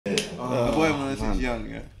A boy when I was young,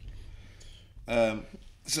 yeah.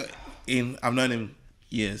 So I've known him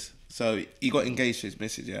years. So he got engaged to his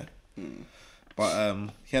missus, yeah. But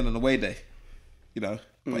he had an away day, you know.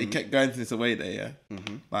 But he kept going to this away day, yeah.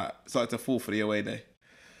 Like started to fall for the away day.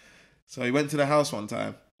 So he went to the house one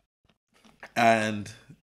time, and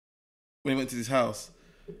when he went to this house,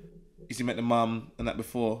 he met the mum and that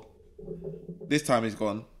before. This time he's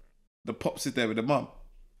gone. The pops is there with the mum,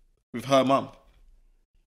 with her mum,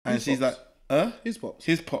 and His she's pops? like, "Huh? His pops.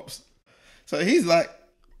 His pops." So he's like,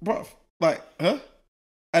 "Bro, like, huh?"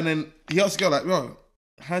 And then he asks the girl, like, "Bro,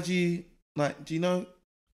 how do you like? Do you know?"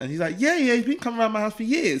 And he's like, "Yeah, he's been coming around my house for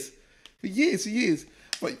years.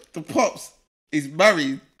 But the pops is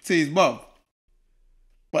married to his mum,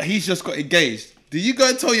 but he's just got engaged. Do you go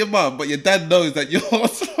and tell your mum, but your dad knows that you're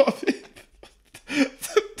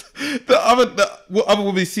the other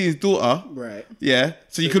woman sees his daughter, Right. Yeah,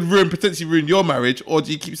 so you could potentially ruin your marriage, or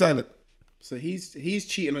do you keep silent? So he's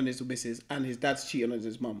cheating on his missus, and his dad's cheating on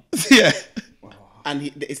his mum. Yeah,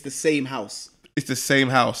 And it's the same house it's the same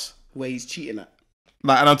house. where he's cheating at.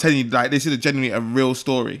 Like, and I'm telling you, like, this is genuinely a real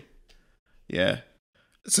story. Yeah.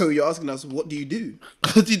 So you're asking us, what do you do?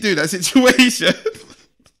 What do you do in that situation?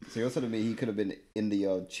 So you're telling me he could have been in the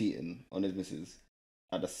yard cheating on his missus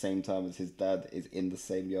at the same time as his dad is in the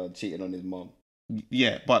same yard cheating on his mom?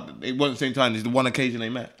 Yeah, but it wasn't the same time. It's the one occasion they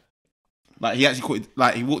met. Like, he actually caught,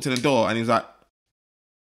 like, he walked in the door and he was like,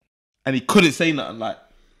 and he couldn't say nothing, like,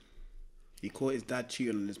 He caught his dad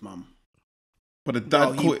cheating on his mum. but the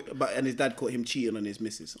dad And his dad caught him cheating on his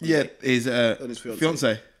missus. Yeah, his on his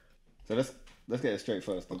fiance. So let's get it straight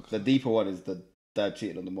first. The deeper one is the dad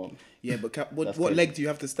cheating on the mom. Yeah, but what crazy. leg do you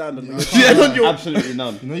have to stand on? Yeah, absolutely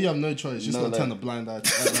none. You know you have no choice. You just gotta turn a blind eye.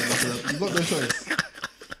 You got no choice.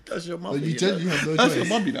 That's your mother. You genuinely have no That's choice. your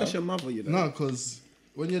mum, you know. That's your mother, you know. No, because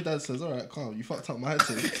when your dad says, "All right, calm, you fucked up my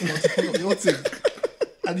thing, come on to fuck up your thing,"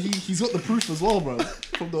 and he's got the proof as well, bro,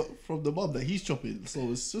 from the mum that he's chopping. So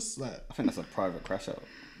it's just like, I think that's a private crash out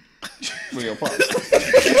with your pops.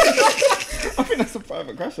 I think that's a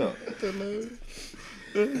private crash out. I don't know.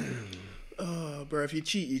 Oh, bro, if you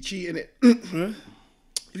cheat, you cheat in it.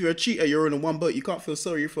 If you're a cheater, you're in a one boat. You can't feel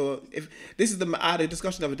sorry for. If this is I had a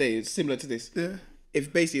discussion the other day. It's similar to this. Yeah.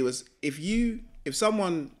 If basically it was if you're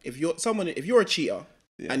a cheater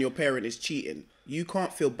and your parent is cheating, you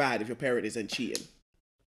can't feel bad if your parent isn't cheating.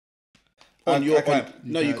 You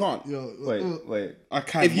can't. Wait. I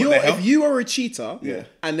can't. If you are a cheater, Yeah.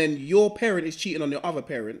 and then your parent is cheating on your other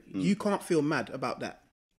parent, you can't feel mad about that.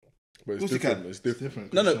 But it's Of course you different. can. It's different.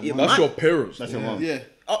 different. No, It's your yeah, mum. That's your parents. That's your mom. Yeah.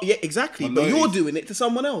 Oh yeah, exactly. I But know you're he's- doing it to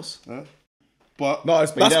someone else. But No,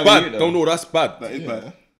 that's But you don't bad. need it, Don't know that's bad. that is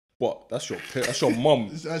bad. But that's your mum.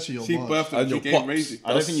 It's actually your She mom. birthed And him, your she gave him pops. raising.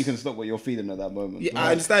 I don't think you can stop what you're feeling at that moment. Yeah,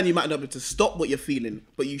 I understand you might not be able to stop what you're feeling,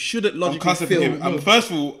 but you shouldn't I'm logically cussing for feel. him.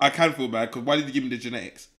 First of all, I can feel bad because why did he give me the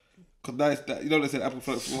genetics? Because you know they said apple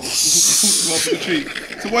floats from the tree.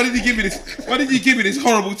 So why did he give me this? Why did you give me this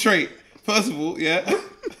horrible trait? First of all, yeah.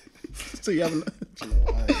 So you haven't.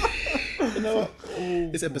 You know what?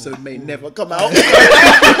 This episode may never come out.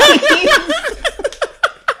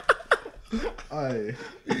 Aye.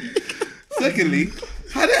 Secondly,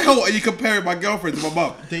 how the hell are you comparing my girlfriend to my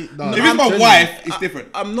mum? No, If it's my wife, it's different.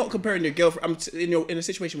 I'm not comparing your girlfriend. In a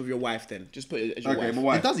situation with your wife. Then just put it as your Okay, wife. my it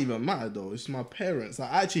wife. doesn't even matter though. It's my parents.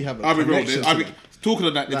 Like, I actually have a I'll be real. connection. to them.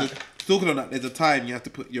 Talking on that, there's a time you have to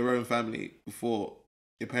put your own family before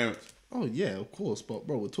your parents. Oh yeah, of course. But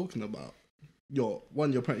bro, we're talking about your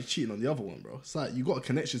parents cheating on the other one, bro. It's like you got a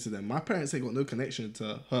connection to them. My parents ain't got no connection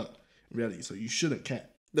to her, really. So you shouldn't care.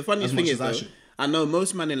 The funniest As thing much is, as I though, should. I know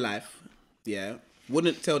most men in life,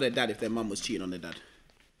 wouldn't tell their dad if their mum was cheating on their dad. Do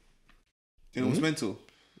you know what's mental?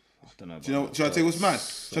 I don't know. Do you know? Should I tell you what's mad?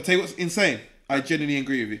 Should I tell you what's insane? I genuinely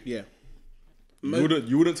agree with you. Yeah.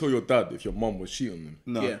 You wouldn't tell your dad if your mum was cheating on him.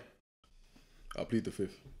 No. Yeah. I plead the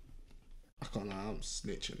fifth. I can't lie, I'm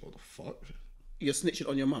snitching. What the fuck? You're snitching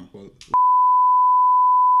on your mum.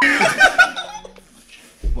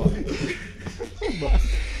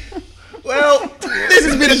 Well, this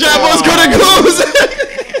has been the ChatterBox Chronicles.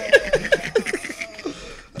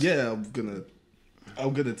 Yeah,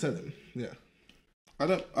 I'm gonna tell him. Yeah. I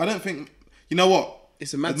don't think. You know what?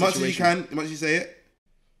 It's a mad as much situation. as you can, as much as you say it,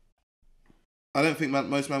 I don't think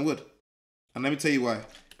most men would. And let me tell you why.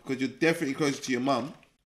 Because you're definitely closer to your mum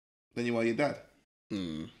than you are your dad.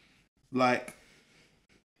 Like,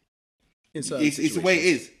 it's the way it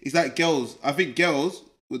is. It's like girls. I think girls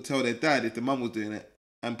would tell their dad if the mum was doing it,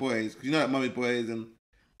 and boys, because you know that mummy boys and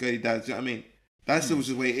girly dads. Do you know what I mean? That's just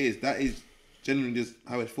the way it is. That is genuinely just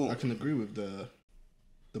how it's I formed. can agree with the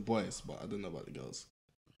boys, but I don't know about the girls.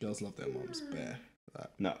 Girls love their mums bare.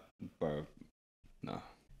 No, bro. No,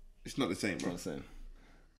 It's not the same, it's bro. not the same.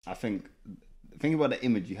 I think about the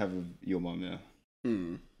image you have of your mum. Yeah,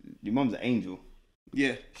 your mum's an angel.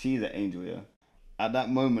 Yeah. She's an angel. Yeah. At that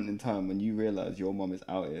moment in time when you realise your mum is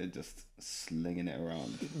out here just slinging it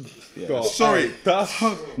around. Yeah. God, Sorry. That's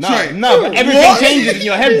No, but everything changes in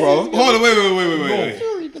your head, bro. Hold on, wait.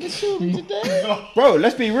 Bro,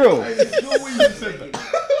 let's be real. no way you said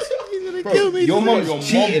that. Bro, your mum's your mum,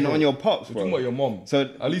 cheating bro. on your pops, You're talking about bro. your mom. So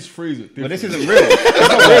At least phrase it. but this different. isn't real.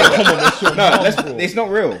 It's not real. Come on, that's your mom, bro. It's not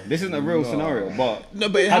real. This isn't a real scenario. But No,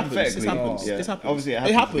 but it happens. hypothetically, This happens. yeah, This happens. obviously it It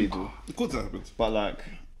happens to happened. people. Of course that happens. But like,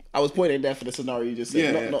 I was pointing there for the scenario you just said.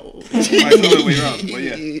 Yeah, not, yeah. not. Like, it's the other way around, but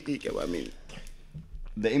yeah. You get what I mean?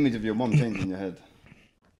 the image of your mum changed in your head.